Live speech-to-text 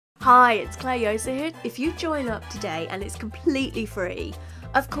Hi, it's Claire Yosa here. If you join up today and it's completely free,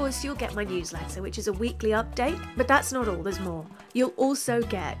 of course you'll get my newsletter, which is a weekly update, but that's not all, there's more. You'll also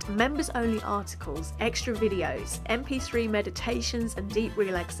get members only articles, extra videos, MP3 meditations and deep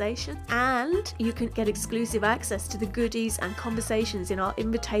relaxation, and you can get exclusive access to the goodies and conversations in our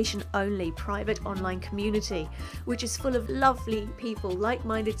invitation only private online community, which is full of lovely people,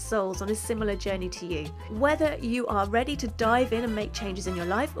 like-minded souls on a similar journey to you. Whether you are ready to dive in and make changes in your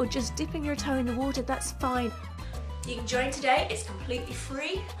life or just dipping your toe in the water, that's fine. You can join today, it's completely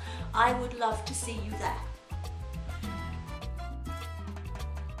free. I would love to see you there.